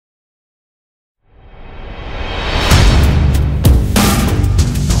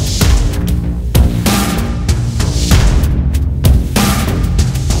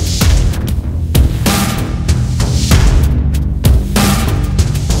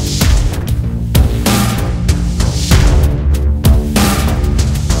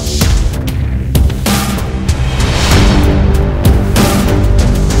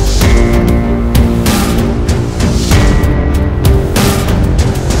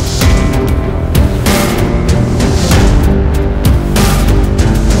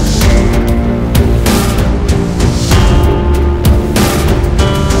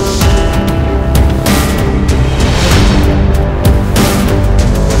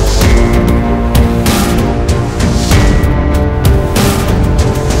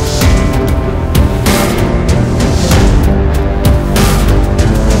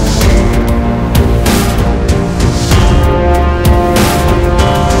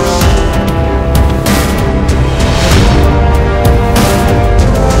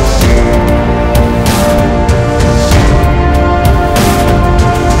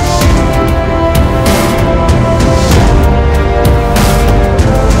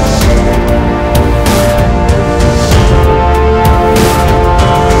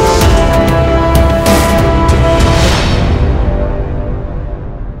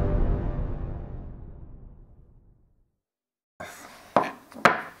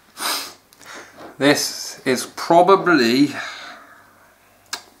This is probably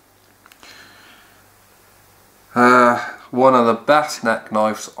one of the best neck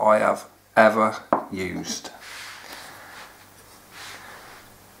knives I have ever used.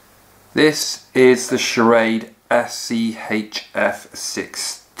 This is the Schrade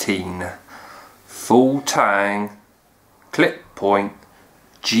SCHF16 full tang clip point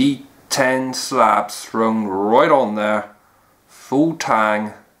G10 slabs thrown right on there, full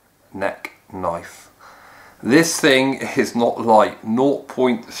tang neck knife. This thing is not light,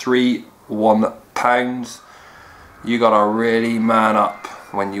 0.31 pounds. You gotta really man up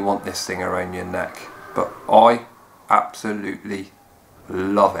when you want this thing around your neck, but I absolutely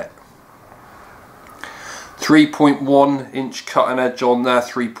love it. 3.1 inch cutting edge on there,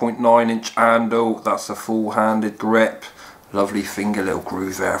 3.9 inch handle, that's a full handed grip, lovely finger, little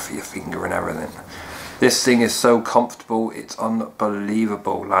groove there for your finger and everything. This thing is so comfortable, it's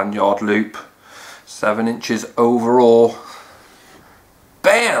unbelievable. Lanyard loop, 7 inches overall.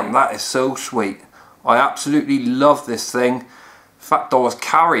 Bam, that is so sweet. I absolutely love this thing. In fact, I was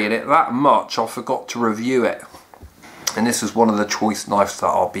carrying it that much I forgot to review it. And this is one of the choice knives that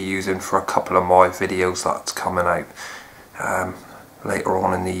I'll be using for a couple of my videos that's coming out later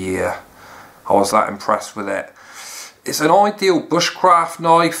on in the year. I was that impressed with it. It's an ideal bushcraft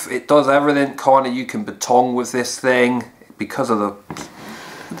knife. It does everything kind of you can baton with this thing because of the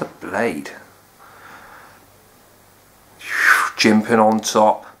blade. Jimping on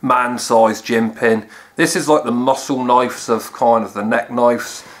top, man-sized jimping. This is like the muscle knives of kind of the neck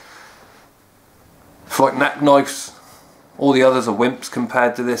knives. It's like neck knives. All the others are wimps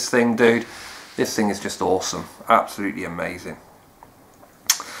compared to this thing, dude. This thing is just awesome. Absolutely amazing.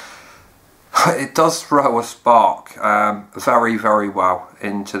 It does throw a spark very, very well,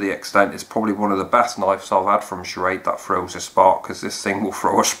 into the extent it's probably one of the best knives I've had from Schrade that throws a spark, because this thing will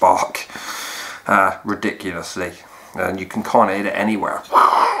throw a spark ridiculously. And you can kind of hit it anywhere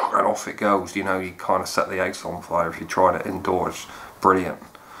and off it goes. You know, you kind of set the house on fire if you tried it indoors. Brilliant.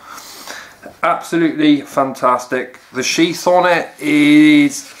 Absolutely fantastic. The sheath on it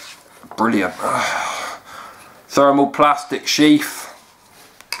is brilliant. Thermoplastic sheath.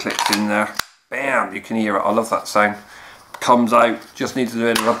 Clicks in there. Bam, you can hear it. I love that sound. Comes out, just needs a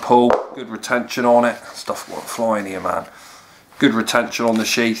bit of a pull. Good retention on it. Stuff won't fly in here, man. Good retention on the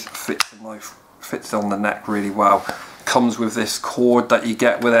sheath. Fits the knife. Fits on the neck really well. Comes with this cord that you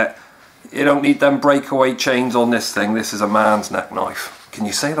get with it. You don't need them breakaway chains on this thing. This is a man's neck knife. Can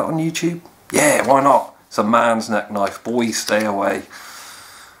you say that on YouTube? Yeah, why not? It's a man's neck knife. Boys, stay away.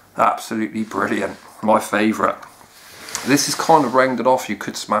 Absolutely brilliant. My favourite. This is kind of rounded off. You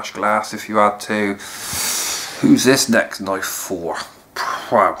could smash glass if you had to. Who's this next knife for?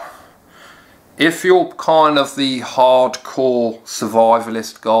 Wow. If you're kind of the hardcore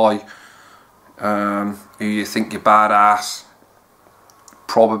survivalist guy, who you think you're badass,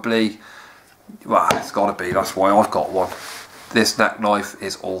 probably, well, it's got to be. That's why I've got one. This neck knife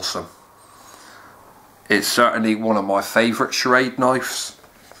is awesome. It's certainly one of my favourite Schrade knives,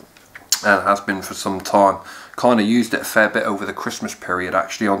 and has been for some time. Kind of used it a fair bit over the Christmas period,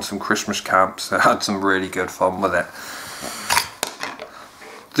 actually, on some Christmas camps. I had some really good fun with it.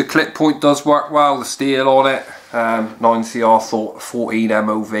 The clip point does work well, the steel on it, 9CR 14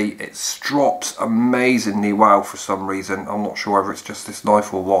 MOV. It strops amazingly well for some reason. I'm not sure whether it's just this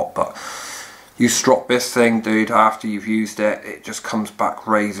knife or what, but you strop this thing, dude, after you've used it, it just comes back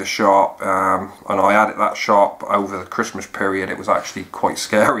razor sharp. And I had it that sharp over the Christmas period. It was actually quite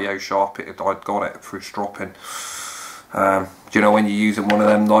scary how sharp I'd got it through stropping. Do you know when you're using one of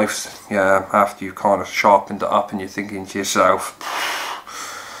them knives, yeah, after you kind of sharpened it up and you're thinking to yourself,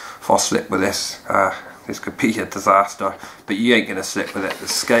 if I slip with this, this could be a disaster. But you ain't gonna slip with it. The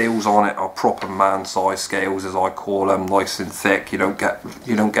scales on it are proper man-sized scales, as I call them, nice and thick. You don't get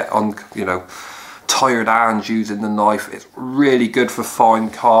tired hands using the knife. It's really good for fine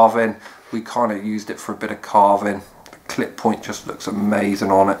carving. We kind of used it for a bit of carving. The clip point just looks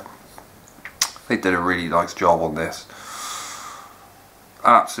amazing on it. They did a really nice job on this.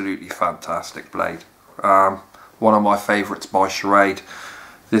 Absolutely fantastic blade. One of my favourites by Schrade.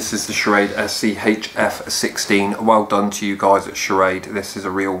 This is the Schrade SCHF16. Well done to you guys at Schrade. This is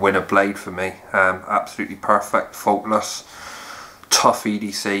a real winner blade for me. Absolutely perfect, faultless, tough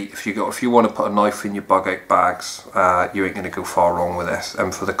EDC. If you want to put a knife in your bug out bags, you ain't going to go far wrong with this.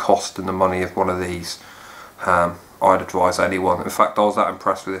 And for the cost and the money of one of these, I'd advise anyone. In fact, I was that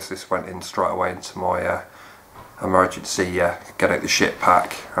impressed with this. This went in straight away into my emergency get out the shit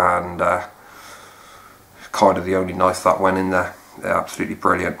pack, and kind of the only knife that went in there. They're absolutely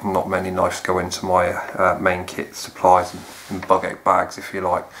brilliant. Not many knives go into my main kit supplies and bug out bags, if you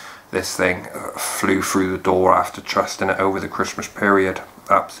like. This thing flew through the door after testing it over the Christmas period.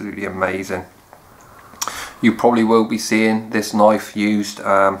 Absolutely amazing. You probably will be seeing this knife used in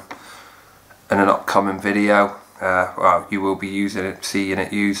an upcoming video. Well, you will be seeing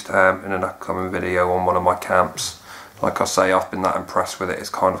it used in an upcoming video on one of my camps. Like I say, I've been that impressed with it. It's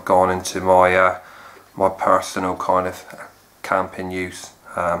kind of gone into my my personal kind of camping use,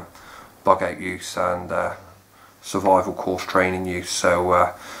 bug out use, and survival course training use.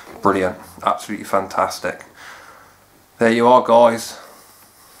 So brilliant, absolutely fantastic. There you are, guys.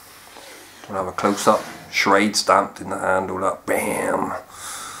 We'll have a close up. Schrade stamped in the handle up. Bam!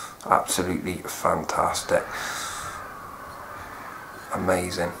 Absolutely fantastic.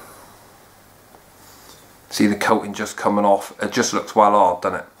 Amazing. See the coating just coming off. It just looks well hard,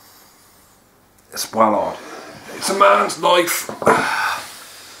 doesn't it? It's well hard. It's a man's knife.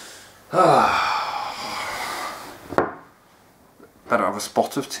 Better have a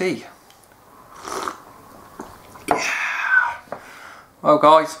spot of tea. Well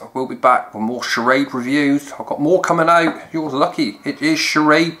guys, we'll be back with more Schrade reviews. I've got more coming out. You're lucky. It is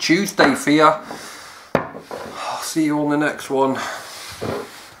Schrade Tuesday for you. I'll see you on the next one.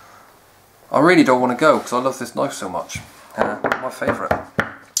 I really don't want to go because I love this knife so much. My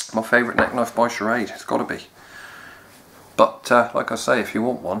favourite neck knife by Schrade. It's got to be. But like I say, if you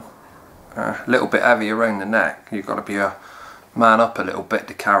want one, a little bit heavy around the neck, you've got to be a man up a little bit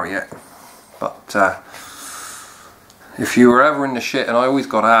to carry it. But if you were ever in the shit, and I always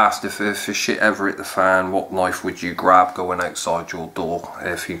got asked if the shit ever hit the fan, what knife would you grab going outside your door?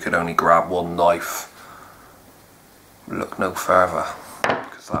 If you could only grab one knife, look no further,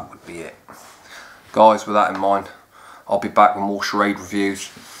 because that would be it. Guys, with that in mind, I'll be back with more Schrade reviews.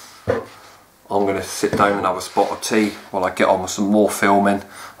 I'm going to sit down and have a spot of tea while I get on with some more filming.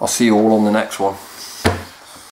 I'll see you all on the next one.